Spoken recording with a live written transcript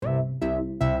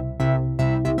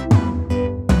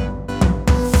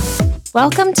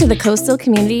Welcome to the Coastal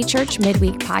Community Church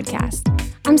Midweek Podcast.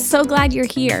 I'm so glad you're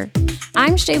here.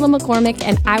 I'm Shayla McCormick,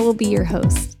 and I will be your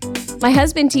host. My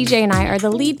husband TJ and I are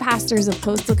the lead pastors of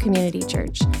Coastal Community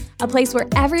Church, a place where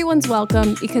everyone's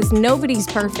welcome because nobody's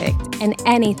perfect and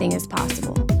anything is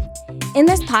possible. In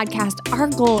this podcast, our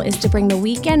goal is to bring the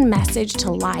weekend message to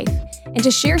life and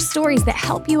to share stories that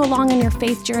help you along in your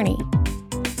faith journey.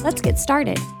 Let's get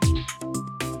started.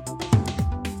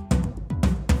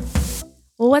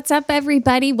 Well, what's up,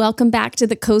 everybody? Welcome back to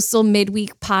the Coastal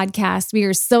Midweek Podcast. We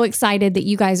are so excited that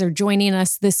you guys are joining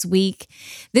us this week.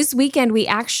 This weekend, we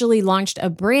actually launched a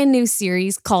brand new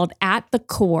series called At the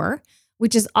Core,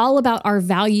 which is all about our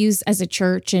values as a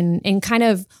church and kind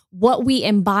of what we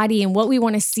embody and what we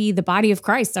want to see the body of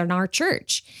Christ in our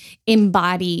church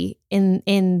embody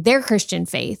in their Christian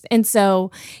faith. And so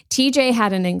TJ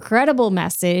had an incredible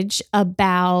message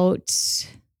about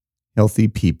healthy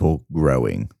people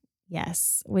growing.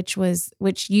 Yes, which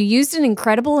you used an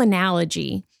incredible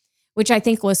analogy, which I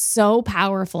think was so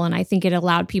powerful. And I think it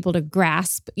allowed people to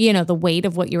grasp, the weight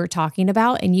of what you were talking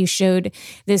about. And you showed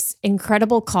this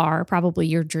incredible car, probably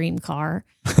your dream car,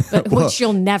 but well, which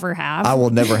you'll never have. I will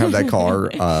never have that car.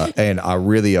 And I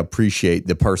really appreciate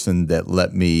the person that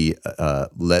let me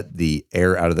let the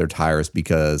air out of their tires,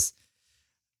 because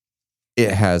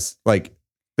it has like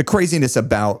the craziness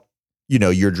about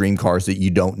your dream cars that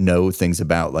you don't know things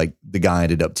about. Like the guy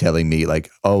ended up telling me like,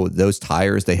 oh, those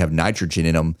tires, they have nitrogen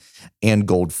in them and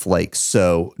gold flakes.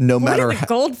 So no matter how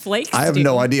gold flakes, I have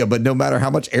no idea, but no matter how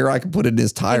much air I could put in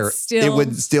his tire, it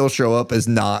would still show up as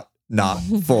not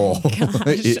full.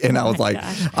 And I was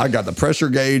I got the pressure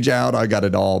gauge out. I got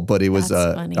it all, but it was,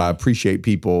 I appreciate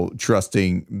people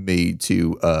trusting me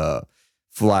to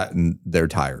flatten their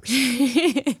tires.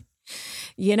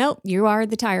 You are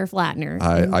the tire flattener.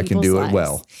 I can do it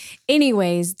well.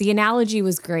 Anyways, the analogy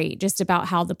was great, just about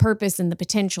how the purpose and the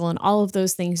potential and all of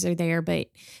those things are there. But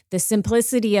the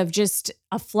simplicity of just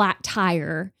a flat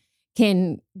tire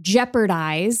can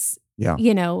jeopardize,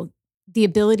 the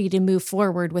ability to move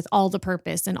forward with all the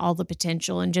purpose and all the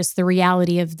potential and just the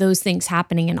reality of those things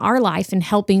happening in our life and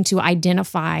helping to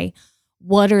identify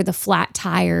what are the flat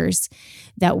tires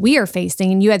that we are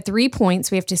facing. And you had 3 points.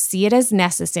 We have to see it as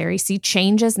necessary, see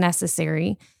change as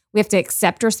necessary. We have to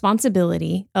accept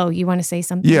responsibility. Oh, you want to say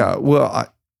something? Yeah.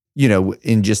 Well,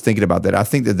 in just thinking about that, I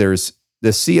think that there's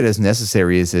the see it as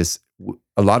necessary is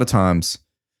a lot of times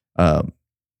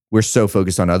we're so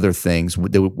focused on other things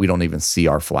that we don't even see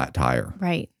our flat tire.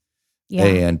 Right. Yeah.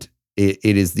 And it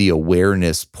is the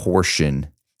awareness portion.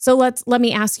 So let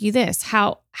me ask you this.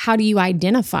 How do you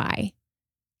identify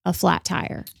a flat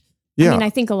tire? Yeah. I mean, I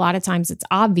think a lot of times it's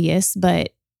obvious, but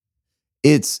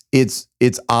it's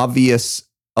obvious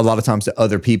a lot of times to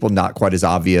other people, not quite as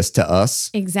obvious to us.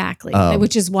 Exactly.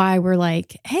 Which is why we're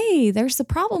like, hey, there's a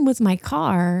problem with my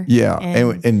car. Yeah.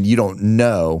 And you don't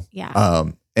know. Yeah.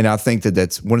 And I think that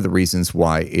that's one of the reasons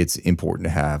why it's important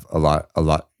to have a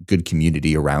lot good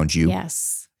community around you.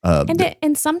 Yes.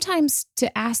 And sometimes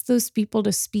to ask those people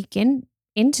to speak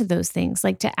into those things,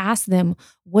 like to ask them,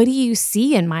 what do you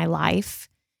see in my life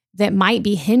that might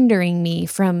be hindering me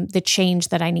from the change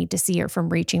that I need to see or from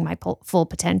reaching my full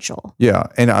potential? Yeah.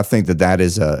 And I think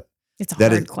it's a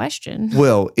hard question.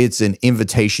 Well, it's an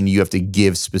invitation you have to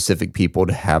give specific people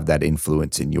to have that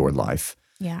influence in your life.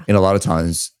 Yeah. And a lot of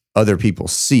times other people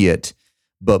see it,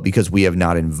 but because we have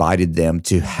not invited them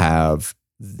to have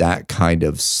that kind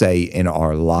of say in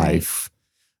our life,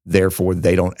 therefore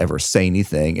they don't ever say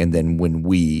anything. And then when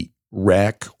we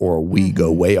wreck or we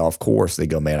go way off course, they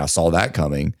go, man, I saw that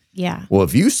coming. Yeah. Well,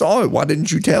 if you saw it, why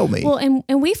didn't you tell me? Well,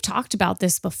 and we've talked about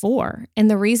this before. And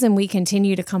the reason we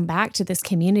continue to come back to this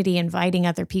community, inviting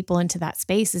other people into that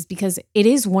space, is because it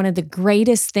is one of the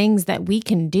greatest things that we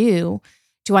can do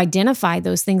to identify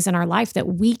those things in our life that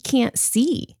we can't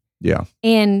see. Yeah.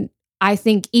 And I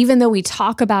think even though we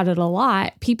talk about it a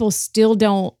lot, people still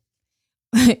don't,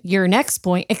 your next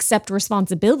point, accept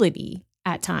responsibility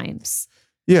at times.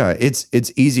 Yeah, it's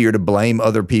easier to blame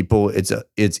other people.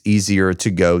 It's easier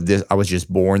to go, this I was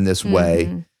just born this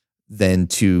way, than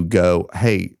to go,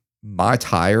 hey, my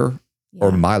tire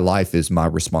or my life is my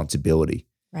responsibility.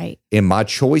 Right. And my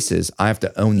choices, I have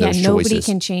to own those choices. Nobody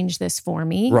can change this for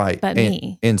me, but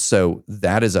me. And so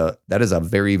that is a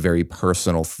very, very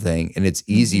personal thing. And it's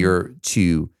easier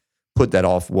to put that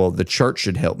off. Well, the church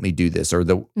should help me do this, or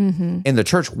and the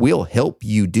church will help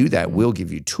you do that. We'll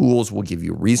give you tools, we'll give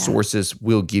you resources,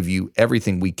 we'll give you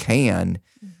everything we can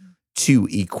to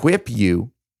equip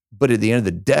you. But at the end of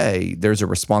the day, there's a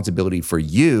responsibility for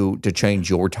you to change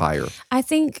your tire. I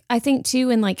think too,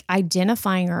 in like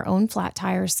identifying our own flat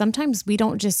tires, sometimes we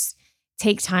don't just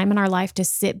take time in our life to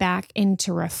sit back and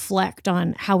to reflect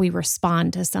on how we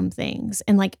respond to some things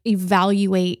and like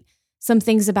evaluate some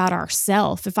things about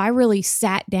ourselves. If I really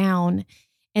sat down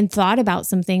and thought about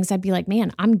some things, I'd be like,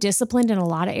 man, I'm disciplined in a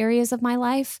lot of areas of my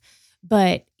life,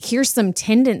 but here's some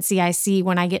tendency I see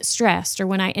when I get stressed or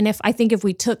if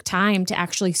we took time to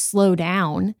actually slow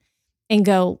down and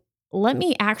go, let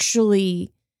me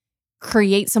actually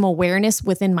create some awareness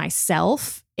within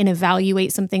myself and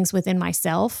evaluate some things within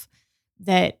myself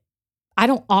that I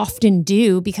don't often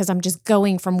do because I'm just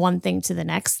going from one thing to the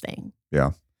next thing.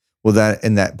 Yeah. Well,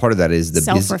 that part of that is the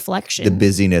self-reflection, the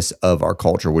busyness of our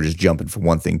culture. We're just jumping from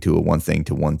one thing to one thing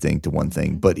to one thing to one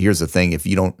thing. But here's the thing: if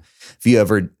you don't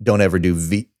ever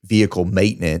do vehicle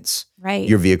maintenance, right,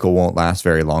 your vehicle won't last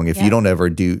very long. If you don't ever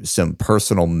do some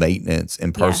personal maintenance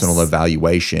and personal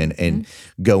evaluation and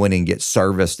go in and get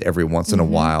serviced every once in a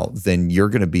while, then you're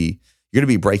going to be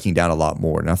breaking down a lot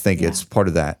more. And I think it's part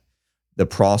of that, the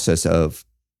process of,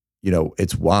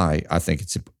 it's why I think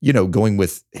it's, going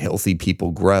with healthy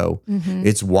people grow.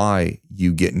 It's why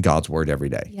you get in God's word every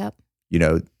day. Yep.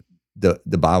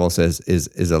 The Bible says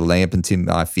is a lamp unto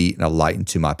my feet and a light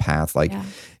unto my path. Like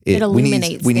it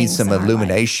illuminates. We need some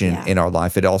illumination in our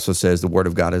life. It also says the word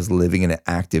of God is living and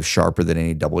active, sharper than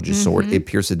any double-edged sword. It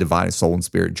pierces dividing soul and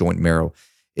spirit, joint and marrow.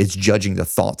 It's judging the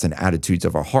thoughts and attitudes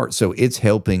of our heart. So it's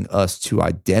helping us to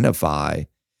identify,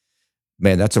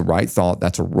 man, that's a right thought.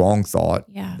 That's a wrong thought.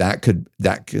 Yeah. That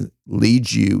could lead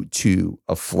you to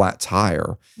a flat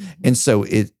tire. And so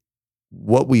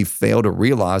what we fail to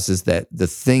realize is that the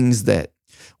things that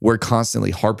we're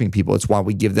constantly harping people, it's why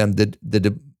we give them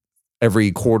the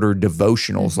every quarter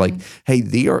devotionals. Like, hey,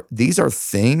 these are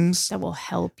things that will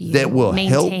help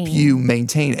you.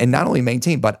 Maintain, and not only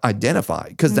maintain, but identify.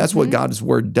 Because that's what God's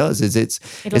word does. It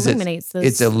illuminates those.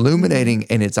 It's illuminating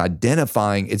and it's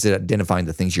identifying. It's identifying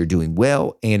the things you're doing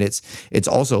well, and it's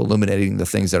also illuminating the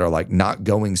things that are like not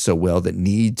going so well that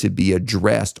need to be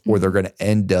addressed, or they're going to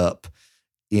end up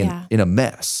in a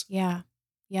mess. Yeah.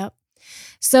 Yep.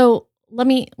 So let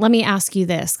me ask you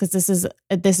this, because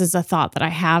this is a thought that I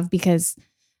have, because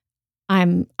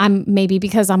I'm maybe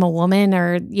because I'm a woman,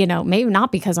 or maybe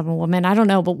not because I'm a woman, I don't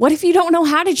know. But what if you don't know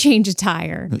how to change a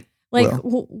tire? Like,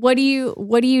 what do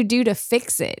you do to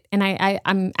fix it? And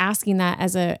I'm asking that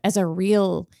as a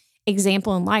real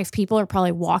example in life. People are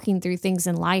probably walking through things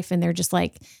in life and they're just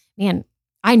like, man,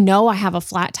 I know I have a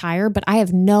flat tire, but I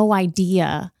have no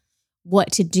idea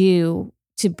what to do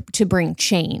to bring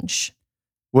change.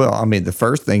 Well, I mean, the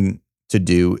first thing to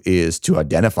do is to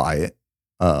identify it.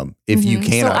 If you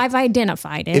can't, so I've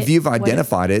identified it. If you've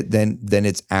identified it, then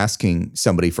it's asking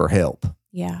somebody for help.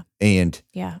 Yeah. And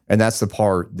that's the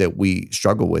part that we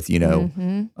struggle with,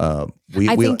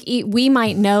 I think we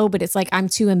might know, but it's like, I'm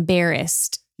too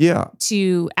embarrassed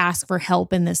to ask for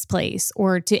help in this place,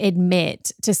 or to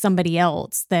admit to somebody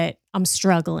else that I'm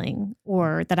struggling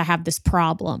or that I have this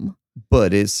problem.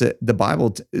 But it's the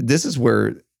Bible. This is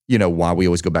where, why we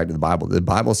always go back to the Bible. The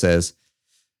Bible says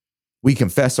we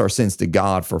confess our sins to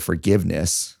God for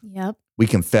forgiveness. Yep. We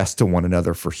confess to one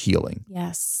another for healing.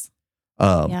 Yes.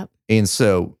 And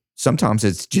so sometimes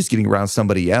it's just getting around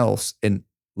somebody else and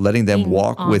letting them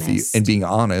walk with you and being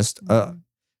honest.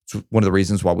 It's one of the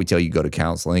reasons why we tell you go to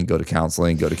counseling. But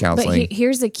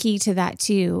here's the key to that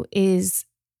too, is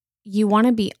you want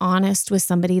to be honest with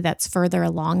somebody that's further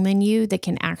along than you that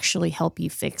can actually help you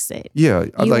fix it. Yeah.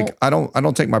 I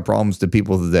don't take my problems to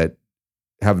people that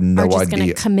have no idea. Are just going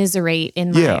to commiserate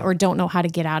or don't know how to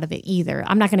get out of it either.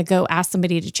 I'm not going to go ask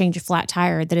somebody to change a flat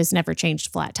tire that has never changed a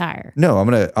flat tire. No, I'm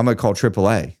going to call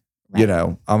AAA.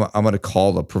 Right. I'm going to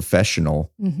call a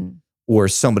professional or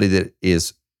somebody that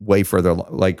is way further.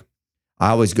 Like, I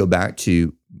always go back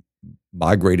to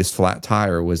my greatest flat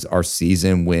tire was our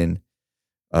season when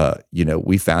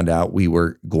we found out we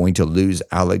were going to lose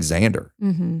Alexander.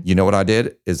 You know what I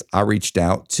did is I reached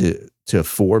out to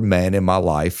 4 men in my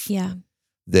life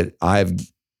that I've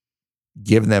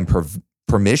given them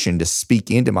permission to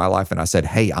speak into my life. And I said,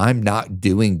 hey, I'm not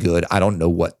doing good. I don't know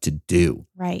what to do.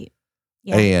 Right.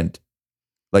 Yeah. And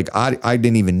like, I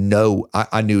didn't even know,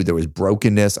 I knew there was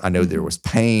brokenness. I knew there was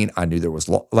pain. I knew there was,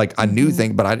 I knew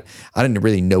things, but I didn't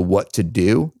really know what to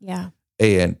do. Yeah.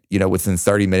 And, within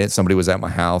 30 minutes, somebody was at my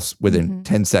house. Within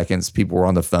 10 seconds, people were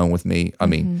on the phone with me. I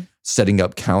mean, setting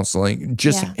up counseling,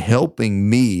 just helping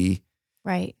me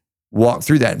walk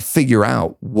through that and figure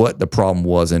out what the problem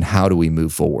was and how do we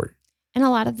move forward. And a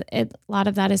lot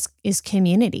of that is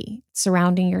community,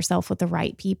 surrounding yourself with the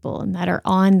right people and that are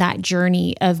on that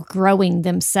journey of growing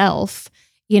themselves.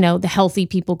 The healthy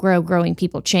people grow, growing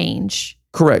people change.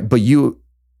 Correct. But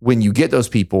when you get those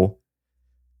people,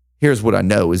 here's what I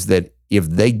know is that if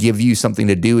they give you something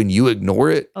to do and you ignore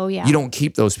it, Oh, yeah. you don't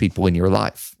keep those people in your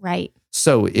life. Right.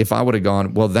 So if I would have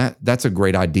gone, well, that's a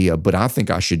great idea, but I think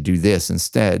I should do this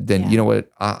instead, then you know what?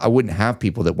 I wouldn't have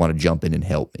people that want to jump in and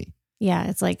help me. Yeah.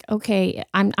 It's like, okay,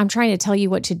 I'm trying to tell you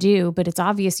what to do, but it's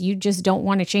obvious you just don't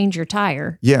want to change your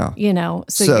tire. Yeah.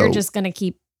 So you're just going to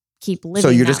keep living. So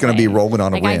you're just going to be rolling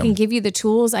on a rim. I can give you the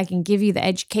tools. I can give you the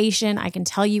education. I can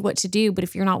tell you what to do. But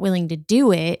if you're not willing to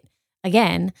do it,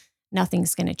 again,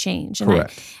 nothing's going to change.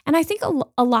 Correct. And I think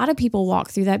a lot of people walk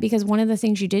through that because one of the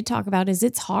things you did talk about is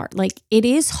it's hard. Like it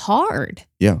is hard.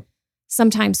 Yeah.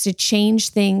 Sometimes to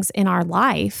change things in our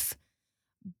life,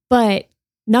 but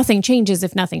nothing changes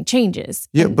if nothing changes.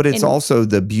 Yeah. But it's also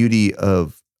the beauty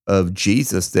of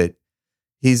Jesus that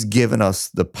he's given us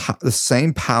the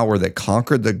same power that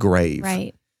conquered the grave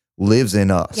lives in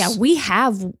us. Yeah. We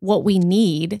have what we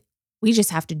need. We just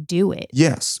have to do it.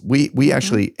 Yes. We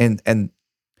actually, and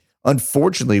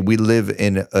unfortunately, we live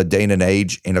in a day and an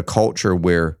age in a culture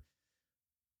where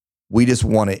we just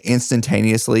want it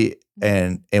instantaneously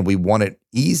and we want it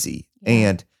easy. Yeah.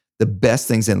 And the best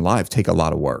things in life take a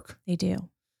lot of work. They do.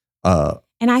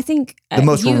 And I think the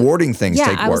most rewarding things take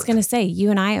work. I was going to say, you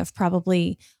and I have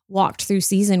probably walked through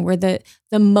season where the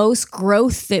most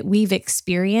growth that we've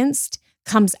experienced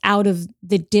comes out of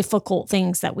the difficult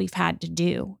things that we've had to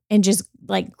do and just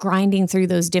like grinding through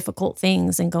those difficult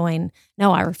things and going,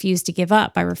 no, I refuse to give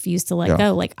up. I refuse to let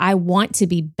go. Like I want to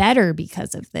be better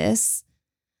because of this,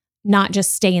 not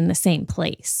just stay in the same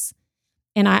place.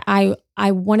 And I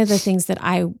one of the things that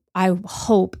I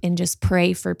hope and just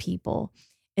pray for people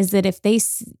is that if they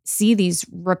see these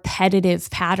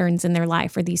repetitive patterns in their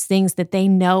life or these things that they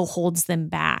know holds them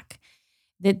back,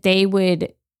 that they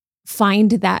would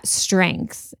find that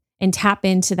strength and tap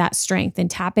into that strength and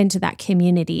tap into that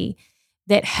community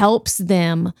that helps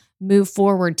them move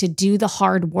forward to do the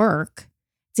hard work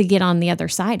to get on the other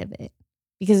side of it,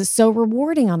 because it's so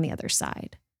rewarding on the other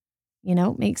side.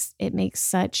 It makes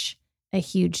such a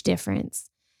huge difference.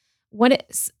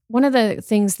 One of the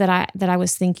things that I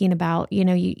was thinking about,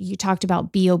 you talked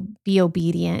about be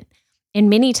obedient. And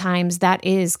many times that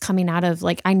is coming out of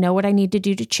like, I know what I need to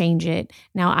do to change it.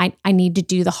 Now I need to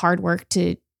do the hard work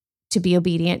to be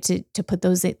obedient, to put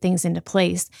those things into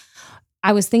place.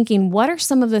 I was thinking, what are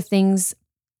some of the things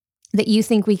that you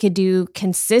think we could do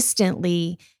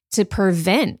consistently to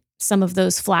prevent some of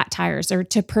those flat tires or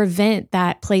to prevent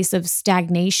that place of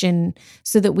stagnation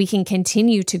so that we can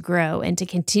continue to grow and to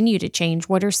continue to change?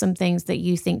 What are some things that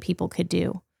you think people could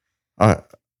do? On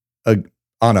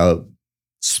a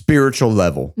spiritual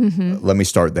level, let me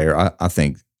start there. I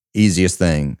think easiest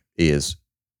thing is,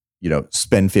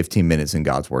 spend 15 minutes in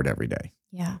God's word every day.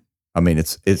 Yeah. I mean,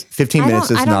 it's 15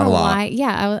 minutes is not a lot.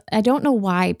 I don't know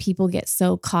why people get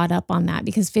so caught up on that,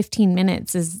 because 15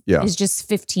 minutes is just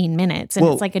 15 minutes. And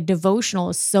it's like a devotional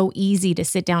is so easy to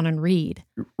sit down and read.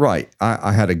 Right.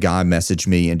 I had a guy message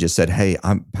me and just said, hey,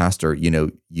 I'm pastor,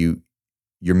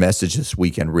 your message this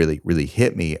weekend really, really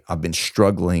hit me. I've been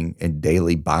struggling in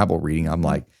daily Bible reading. I'm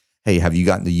like, hey, have you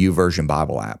gotten the YouVersion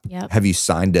Bible app? Yep. Have you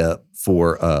signed up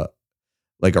for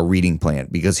like a reading plan?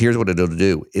 Because here's what it'll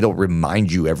do. It'll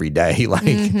remind you every day, like,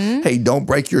 hey, don't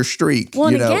break your streak. Well,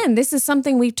 and again, this is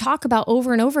something we talk about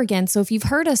over and over again. So if you've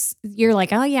heard us, you're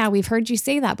like, oh yeah, we've heard you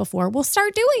say that before. We'll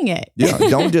start doing it. Yeah.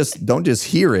 Don't just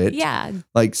hear it. Yeah.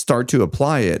 Like start to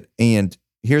apply it. And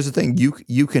here's the thing,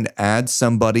 you can add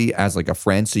somebody as like a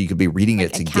friend, so you could be reading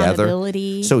it together.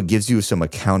 So it gives you some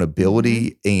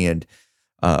accountability. And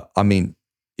I mean,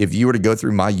 if you were to go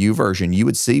through my YouVersion, you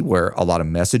would see where a lot of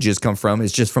messages come from.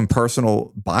 It's just from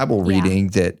personal Bible reading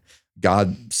that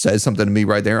God says something to me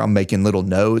right there. I'm making little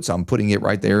notes. I'm putting it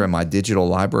right there in my digital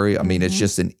library. I mean, it's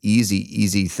just an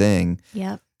easy thing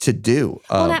to do.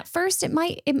 Well, at first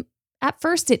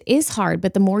it is hard,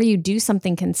 but the more you do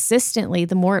something consistently,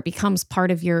 the more it becomes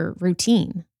part of your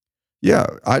routine. Yeah.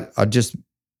 I just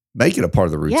make it a part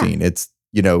of the routine. It's,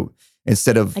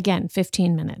 instead of, again,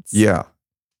 15 minutes. Yeah.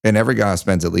 And every guy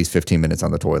spends at least 15 minutes on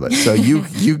the toilet. So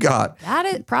you got that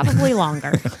is probably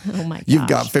longer. Oh my gosh. You've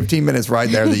got 15 minutes right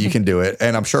there that you can do it.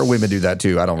 And I'm sure women do that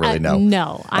too. I don't really know.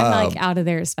 No, I'm like out of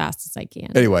there as fast as I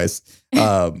can. Anyways,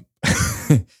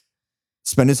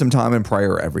 spending some time in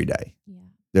prayer every day.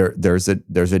 Yeah. There's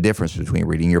a difference between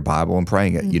reading your Bible and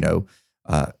praying it.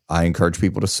 I encourage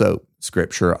people to soak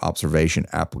scripture, observation,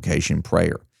 application,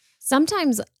 prayer.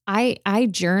 Sometimes I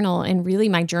journal, and really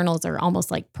my journals are almost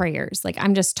like prayers. Like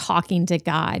I'm just talking to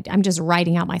God. I'm just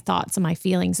writing out my thoughts and my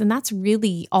feelings. And that's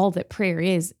really all that prayer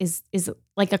is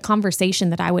like a conversation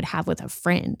that I would have with a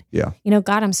friend. Yeah.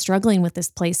 God, I'm struggling with this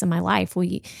place in my life. Will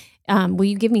you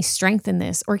give me strength in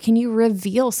this? Or can you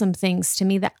reveal some things to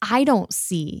me that I don't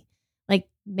see?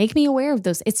 make me aware of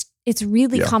those. It's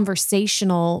really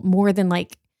conversational more than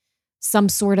like some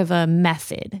sort of a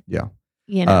method. Yeah.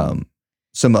 You know?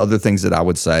 Some other things that I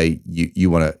would say you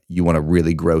want to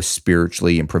really grow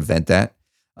spiritually and prevent that.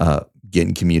 Get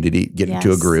in community, get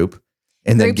into a group,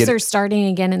 and then groups are starting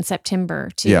again in September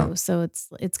too. Yeah. So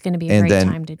it's going to be a great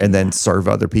time to do and then that. serve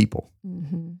other people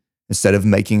instead of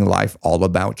making life all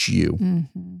about you.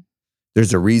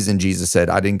 There's a reason Jesus said,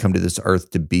 "I didn't come to this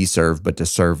earth to be served, but to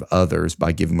serve others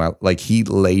by giving my." Like he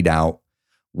laid out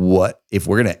what if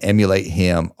we're going to emulate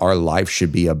him, our life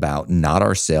should be about not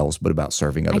ourselves, but about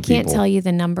serving other people. I can't tell you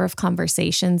the number of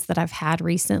conversations that I've had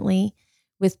recently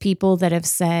with people that have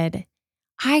said,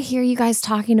 I hear you guys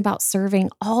talking about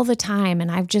serving all the time. And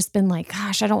I've just been like,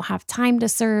 gosh, I don't have time to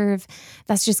serve.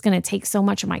 That's just going to take so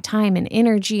much of my time and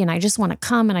energy. And I just want to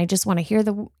come and I just want to hear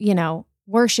the,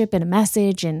 worship and a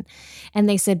message. And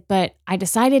they said, but I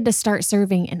decided to start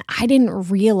serving and I didn't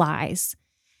realize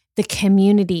the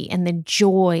community and the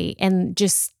joy and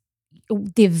just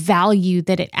the value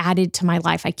that it added to my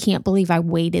life. I can't believe I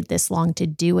waited this long to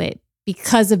do it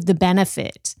because of the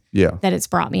benefit that it's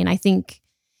brought me. And I think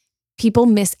people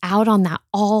miss out on that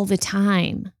all the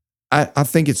time. I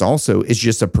think it's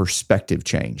just a perspective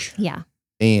change. Yeah.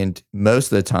 And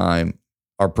most of the time,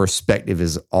 our perspective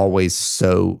is always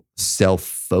so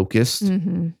self-focused.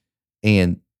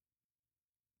 And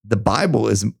the Bible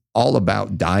is all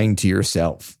about dying to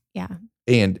yourself. Yeah.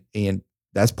 And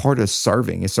that's part of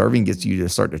serving. And serving gets you to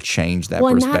start to change that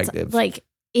perspective. That's like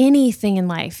anything in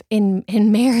life, in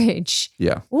marriage.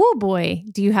 Yeah. Oh boy,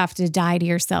 do you have to die to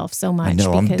yourself so much? I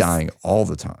know, I'm dying all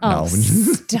the time. Oh,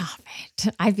 stop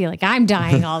it. I feel like I'm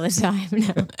dying all the time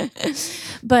now.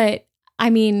 But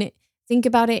I mean, think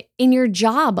about it in your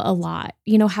job a lot,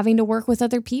 having to work with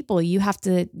other people. You have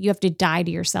to die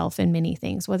to yourself in many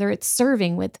things, whether it's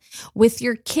serving with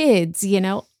your kids,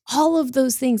 all of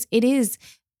those things. It is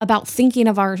about thinking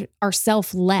of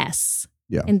ourself less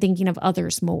and thinking of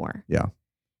others more. Yeah.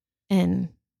 And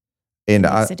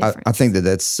I think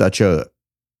that's such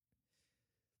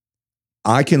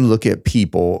I can look at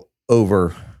people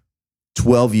over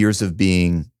 12 years of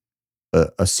being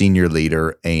a senior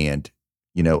leader and,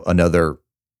 another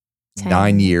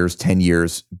 10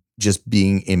 years just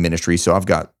being in ministry. So I've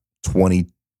got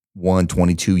 21,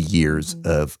 22 years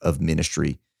of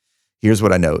ministry. Here's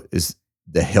what I know is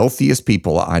the healthiest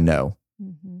people I know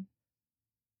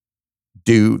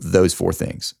do those four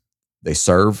things. They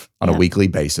serve on a weekly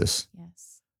basis.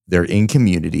 Yes. They're in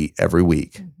community every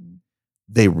week.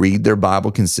 They read their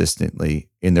Bible consistently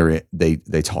and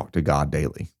they talk to God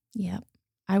daily. Yep.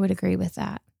 I would agree with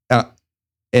that.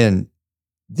 And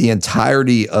the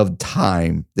entirety of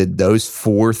time that those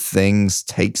four things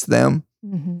takes them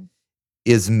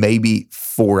is maybe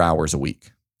 4 hours a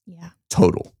week. Yeah.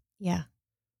 Total. Yeah.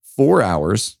 4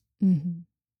 hours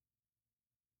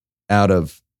out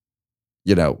of,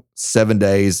 7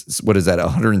 days. What is that?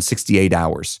 168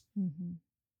 hours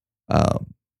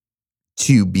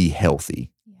to be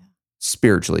healthy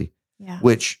spiritually,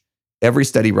 which every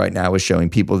study right now is showing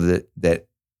people that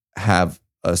have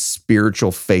a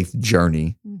spiritual faith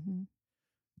journey.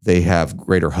 They have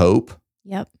greater hope.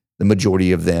 Yep. The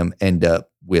majority of them end up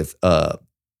with,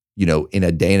 in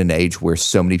a day and an age where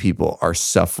so many people are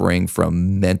suffering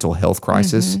from mental health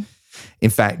crisis.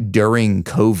 In fact, during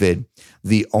COVID,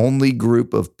 the only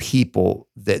group of people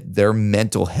that their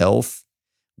mental health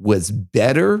was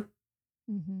better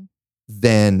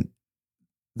than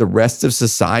the rest of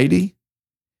society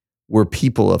were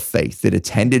people of faith that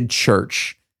attended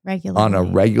church on a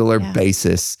regular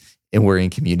basis and were in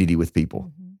community with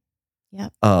people.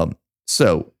 Yep.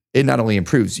 So it not only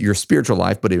improves your spiritual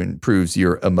life, but it improves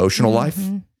your emotional life.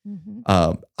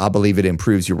 I believe it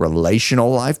improves your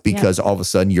relational life because all of a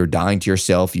sudden you're dying to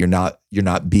yourself. You're not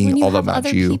being all about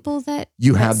other you. People that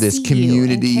have this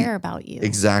community you and care about you.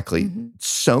 Exactly.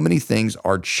 So many things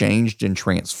are changed and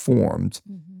transformed.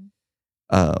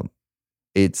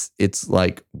 It's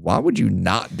like, why would you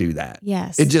not do that?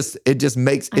 Yes. It just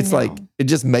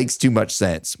makes too much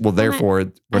sense. Well,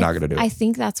 therefore, we're not going to do it. I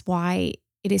think that's why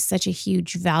it is such a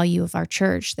huge value of our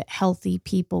church that healthy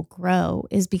people grow,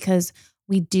 is because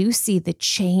we do see the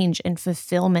change and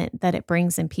fulfillment that it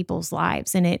brings in people's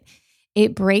lives. And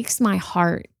it breaks my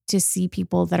heart to see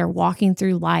people that are walking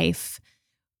through life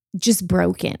just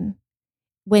broken,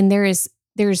 when there's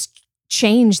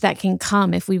change that can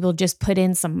come if we will just put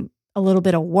in a little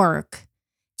bit of work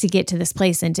to get to this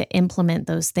place and to implement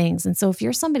those things. And so if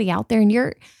you're somebody out there and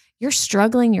you're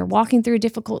struggling, you're walking through a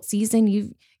difficult season,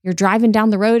 you're driving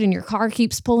down the road and your car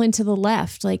keeps pulling to the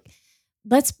left, like,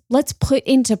 let's put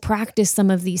into practice some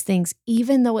of these things,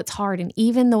 even though it's hard and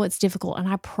even though it's difficult. And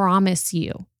I promise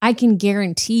you, I can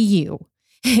guarantee you,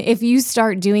 if you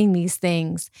start doing these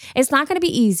things, it's not going to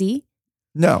be easy.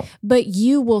 No. But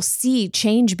you will see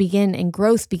change begin and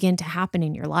growth begin to happen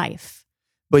in your life.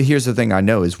 But here's the thing I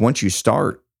know is once you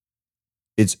start,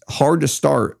 it's hard to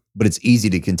start, but it's easy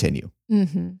to continue.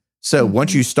 Mm-hmm. So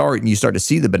once you start and you start to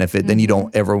see the benefit, then you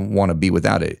don't ever want to be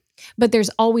without it. But there's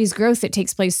always growth that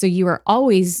takes place. So you are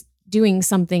always doing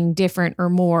something different or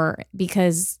more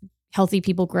because healthy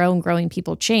people grow and growing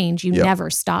people change. You never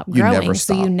stop growing.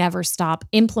 So you never stop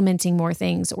implementing more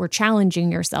things or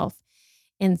challenging yourself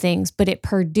in things, but it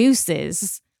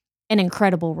produces an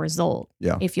incredible result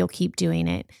if you'll keep doing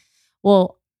it.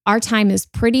 Well, our time is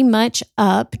pretty much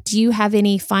up. Do you have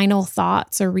any final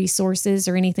thoughts or resources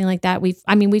or anything like that?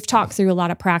 We've talked through a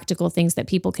lot of practical things that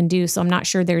people can do. So I'm not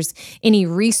sure there's any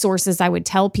resources I would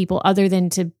tell people other than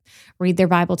to read their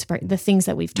Bible, to the things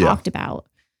that we've talked about.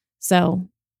 So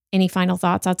any final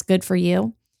thoughts? That's good for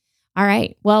you. All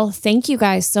right. Well, thank you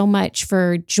guys so much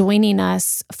for joining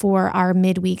us for our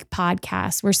midweek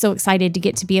podcast. We're so excited to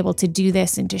get to be able to do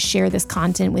this and to share this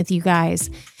content with you guys.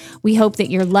 We hope that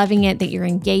you're loving it, that you're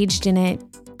engaged in it.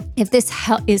 If this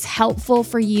is helpful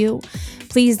for you,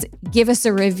 please give us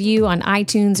a review on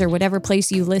iTunes or whatever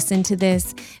place you listen to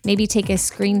this. Maybe take a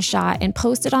screenshot and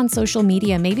post it on social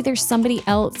media. Maybe there's somebody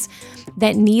else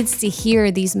that needs to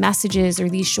hear these messages or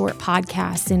these short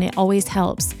podcasts, and it always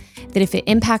helps that if it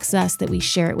impacts us, that we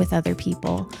share it with other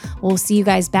people. We'll see you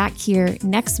guys back here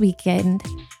next weekend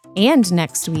and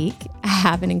next week.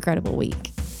 Have an incredible week.